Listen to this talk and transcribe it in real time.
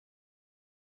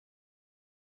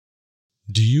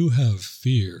Do you have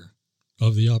fear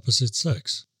of the opposite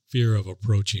sex? Fear of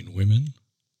approaching women,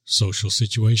 social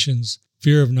situations,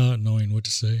 fear of not knowing what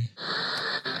to say?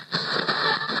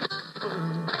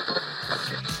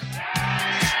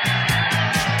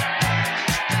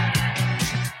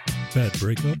 Bad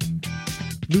breakup?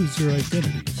 Lose your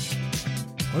identity?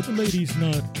 Are the ladies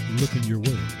not looking your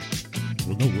way?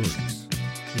 Well, no worries.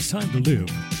 It's time to live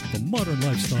the modern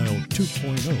lifestyle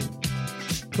 2.0.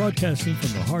 Broadcasting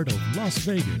from the heart of Las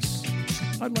Vegas,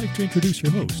 I'd like to introduce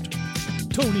your host,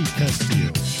 Tony Castillo.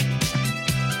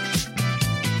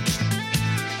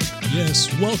 Yes,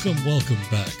 welcome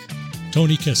back.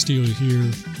 Tony Castillo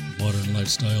here, Modern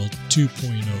Lifestyle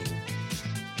 2.0.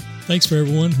 Thanks for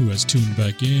everyone who has tuned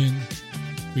back in.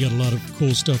 We got a lot of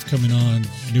cool stuff coming on,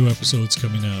 new episodes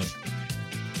coming out.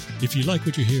 If you like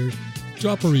what you hear,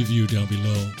 drop a review down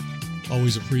below.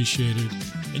 Always appreciated.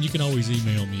 And you can always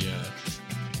email me at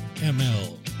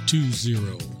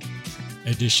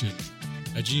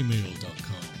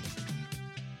ml20edition@gmail.com.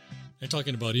 And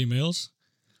talking about emails,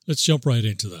 let's jump right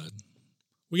into that.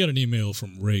 We got an email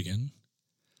from Reagan.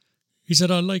 He said,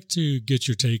 I'd like to get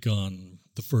your take on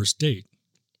the first date.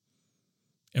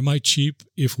 Am I cheap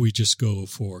if we just go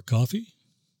for coffee?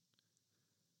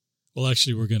 Well,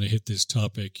 actually, we're going to hit this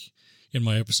topic in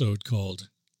my episode called,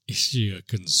 Is She a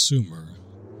Consumer?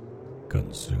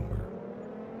 Consumer.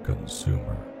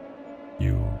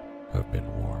 You have been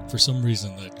warned. For some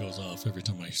reason, that goes off every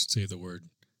time I say the word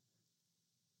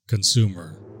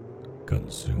consumer.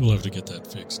 We'll have to get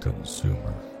that fixed.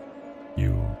 Consumer.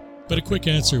 But a quick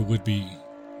answer would be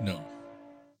no.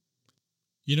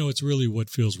 You know, it's really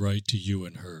what feels right to you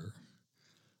and her.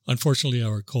 Unfortunately,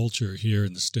 our culture here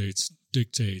in the States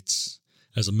dictates,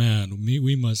 as a man,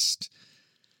 we must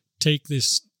take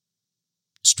this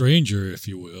stranger, if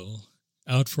you will,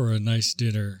 out for a nice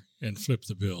dinner and flip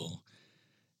the bill.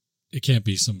 It can't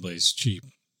be someplace cheap,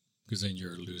 because then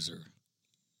you're a loser.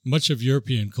 Much of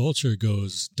European culture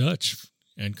goes Dutch,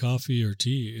 and coffee or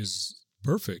tea is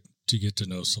perfect to get to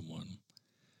know someone.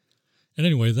 And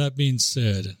anyway, that being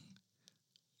said,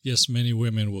 yes, many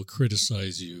women will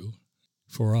criticize you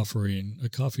for offering a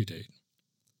coffee date.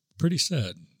 Pretty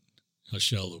sad how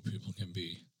shallow people can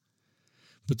be.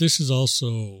 But this is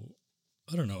also,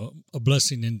 a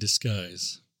blessing in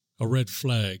disguise, a red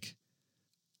flag,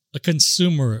 a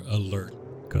consumer alert.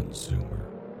 Consumer.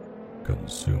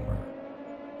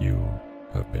 You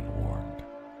have been warned.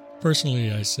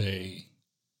 Personally, I say,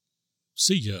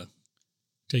 see ya.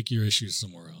 Take your issues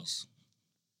somewhere else.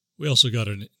 We also got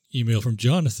an email from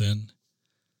Jonathan.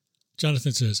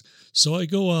 Jonathan says, so I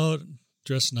go out,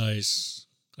 dress nice,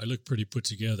 I look pretty put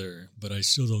together, but I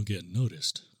still don't get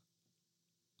noticed.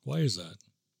 Why is that?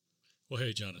 Well,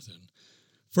 hey, Jonathan.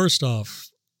 First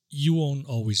off, you won't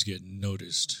always get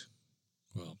noticed.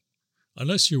 Well,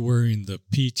 unless you're wearing the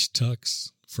peach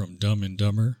tux from Dumb and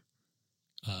Dumber,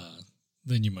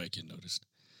 then you might get noticed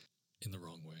in the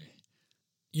wrong way.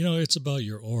 You know, it's about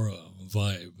your aura,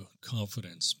 vibe,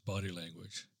 confidence, body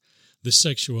language, the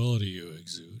sexuality you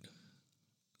exude.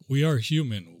 We are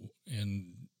human,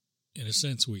 and in a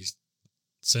sense, we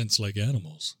sense like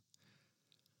animals.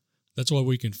 That's why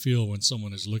we can feel when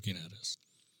someone is looking at us.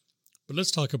 But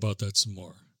let's talk about that some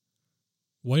more.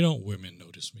 Why don't women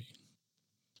notice me?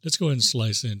 Let's go ahead and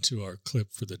slice into our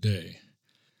clip for the day.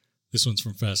 This one's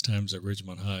from Fast Times at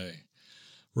Ridgemont High.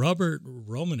 Robert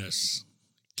Romanus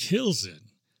kills it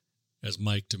as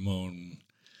Mike Damone.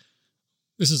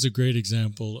 This is a great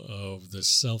example of the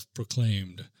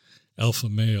self-proclaimed alpha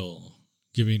male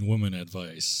giving woman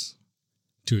advice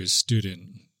to his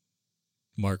student,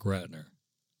 Mark Ratner.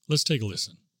 Let's take a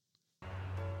listen.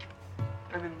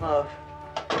 I'm in love.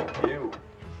 You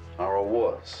are a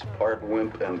wuss, part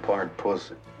wimp and part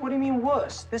pussy. What do you mean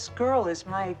wuss? This girl is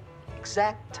my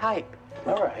exact type.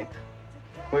 All right.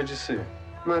 Where'd you see her?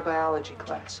 My biology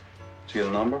class. Did you get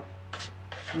a number?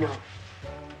 No.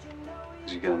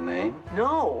 Did you get a name?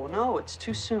 No, it's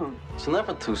too soon. It's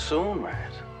never too soon,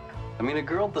 Rat. I mean, a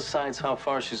girl decides how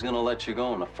far she's gonna let you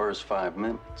go in the first 5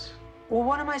 minutes. Well,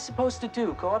 what am I supposed to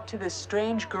do? Go up to this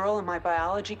strange girl in my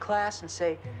biology class and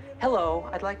say, hello,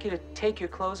 I'd like you to take your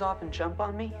clothes off and jump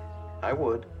on me? I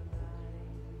would. I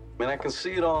mean, I can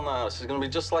see it all now. This is gonna be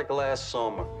just like last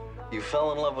summer. You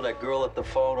fell in love with that girl at the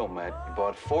photomat. You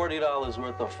bought $40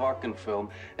 worth of fucking film,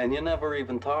 and you never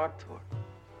even talked to her.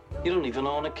 You don't even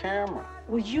own a camera.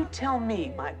 Well, you tell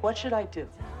me, Mike, what should I do?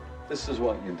 This is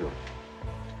what you do.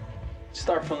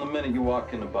 Start from the minute you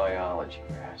walk into biology,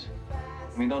 guys.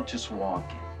 I mean, don't just walk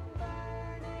in.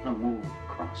 Now move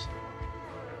across the room.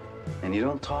 And you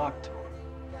don't talk to her.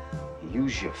 You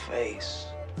use your face.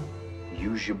 You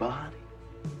use your body.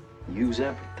 Use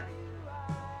everything.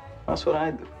 That's what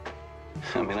I do.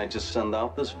 I mean, I just send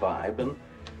out this vibe, and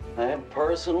I have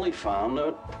personally found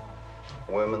that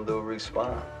women do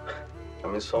respond. I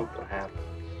mean, something happens.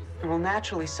 Well,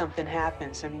 naturally, something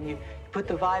happens. I mean, you put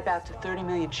the vibe out to 30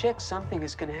 million chicks, something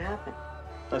is going to happen.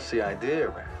 That's the idea,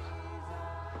 Raz.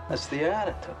 That's the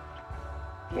attitude.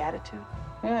 The attitude?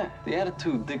 Yeah, the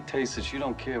attitude dictates that you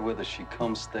don't care whether she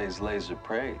comes, stays, lays, or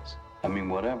prays. I mean,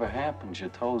 whatever happens, your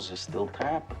toes are still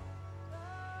tapping.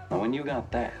 Now, when you got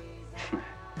that,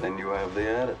 then you have the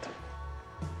attitude.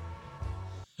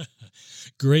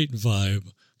 Great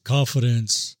vibe,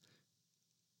 confidence,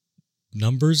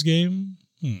 numbers game?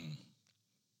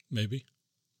 Maybe.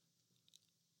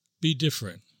 Be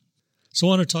different. So I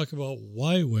want to talk about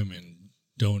why women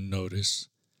don't notice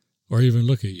or even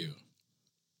look at you.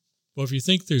 Well, if you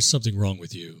think there's something wrong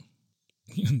with you,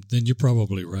 then you're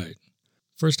probably right.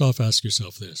 First off, ask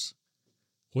yourself this.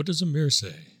 What does a mirror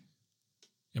say?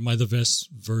 Am I the best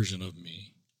version of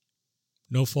me?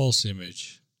 No false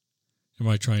image. Am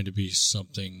I trying to be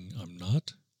something I'm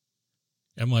not?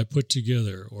 Am I put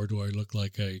together, or do I look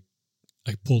like I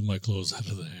pulled my clothes out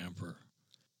of the hamper?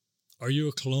 Are you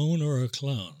a clone or a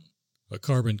clown? A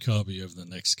carbon copy of the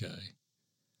next guy?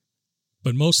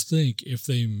 But most think if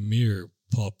they mirror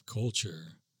pop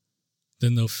culture,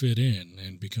 then they'll fit in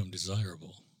and become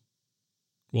desirable.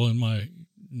 Well, in my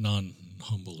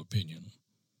non-humble opinion,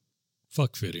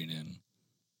 fuck fitting in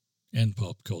and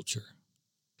pop culture.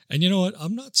 And you know what?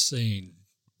 I'm not saying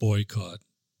boycott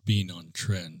being on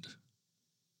trend.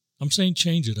 I'm saying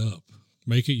change it up.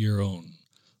 Make it your own.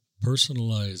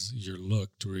 Personalize your look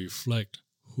to reflect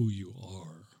who you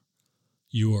are.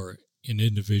 You are an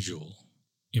individual.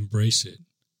 Embrace it.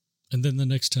 And then the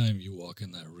next time you walk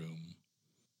in that room,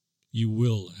 you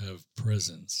will have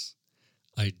presence,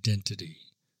 identity.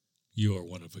 You are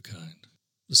one of a kind.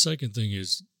 The second thing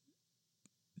is,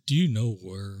 do you know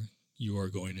where you are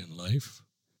going in life?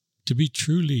 To be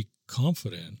truly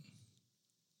confident,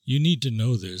 you need to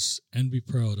know this and be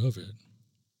proud of it.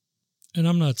 And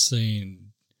I'm not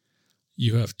saying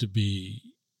you have to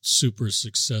be super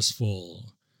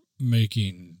successful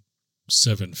making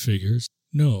 7 figures.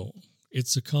 No,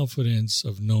 it's the confidence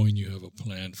of knowing you have a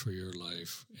plan for your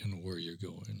life and where you're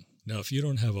going. Now, if you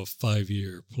don't have a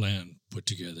 5-year plan put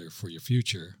together for your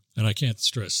future, and I can't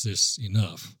stress this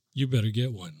enough, you better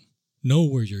get one. Know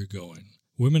where you're going.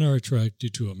 Women are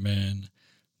attracted to a man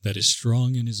that is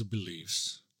strong in his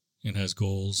beliefs and has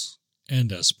goals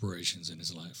and aspirations in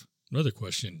his life. Another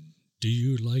question, do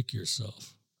you like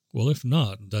yourself? Well, if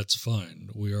not, that's fine.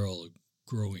 We are all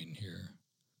growing here.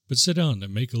 But sit down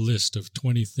and make a list of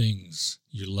 20 things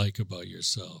you like about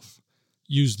yourself.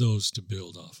 Use those to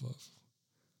build off of.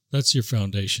 That's your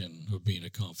foundation of being a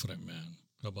confident man.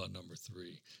 How about number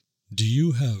 3? Do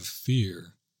you have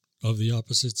fear of the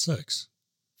opposite sex?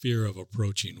 Fear of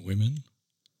approaching women?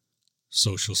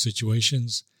 Social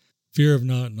situations? Fear of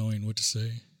not knowing what to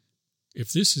say?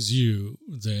 If this is you,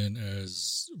 then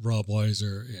as Rob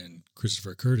Weiser and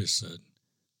Christopher Curtis said,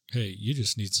 hey, you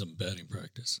just need some batting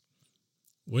practice.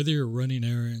 Whether you're running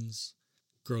errands,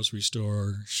 grocery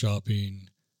store, shopping,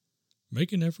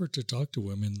 make an effort to talk to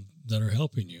women that are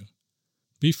helping you.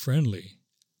 Be friendly.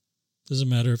 Doesn't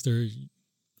matter if they're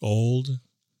old,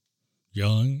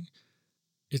 young.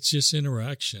 It's just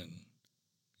interaction.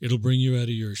 It'll bring you out of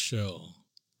your shell.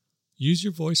 Use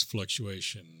your voice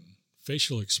fluctuation,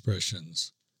 facial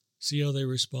expressions. See how they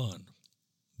respond.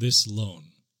 This alone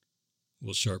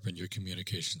will sharpen your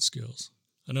communication skills.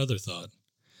 Another thought.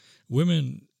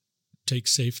 Women take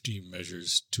safety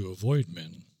measures to avoid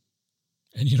men.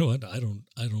 And you know what? I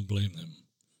don't blame them.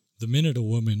 The minute a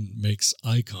woman makes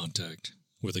eye contact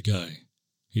with a guy,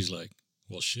 he's like,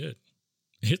 well, shit,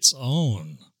 it's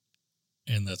on.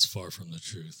 And that's far from the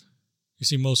truth. You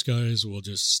see, most guys will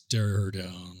just stare her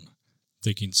down,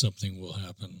 thinking something will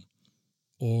happen,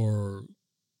 or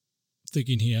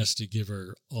thinking he has to give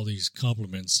her all these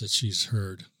compliments that she's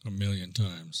heard a million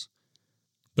times.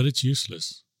 But it's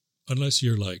useless. Unless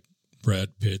you're like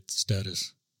Brad Pitt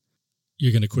status,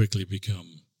 you're going to quickly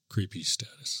become creepy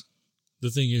status. The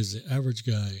thing is, the average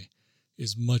guy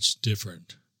is much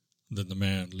different than the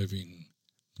man living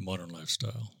the modern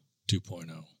lifestyle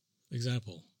 2.0.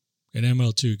 Example, an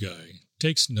ML2 guy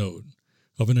takes note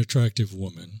of an attractive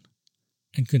woman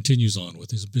and continues on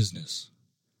with his business,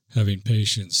 having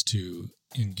patience to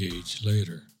engage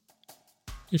later.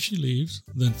 If she leaves,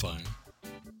 then fine.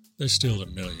 There's still a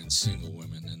million single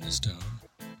women in this town.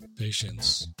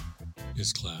 Patience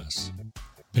is class.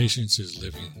 Patience is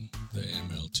living the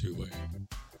ML2 way.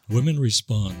 Women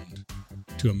respond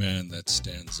to a man that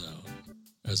stands out.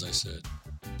 As I said,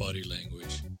 body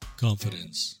language,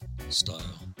 confidence,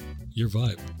 style, your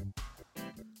vibe.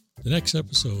 The next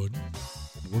episode,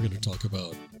 we're going to talk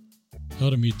about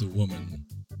how to meet the woman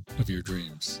of your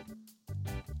dreams.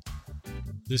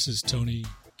 This is Tony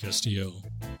Castillo,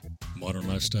 Modern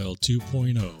Lifestyle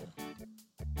 2.0.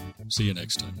 See you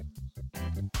next time.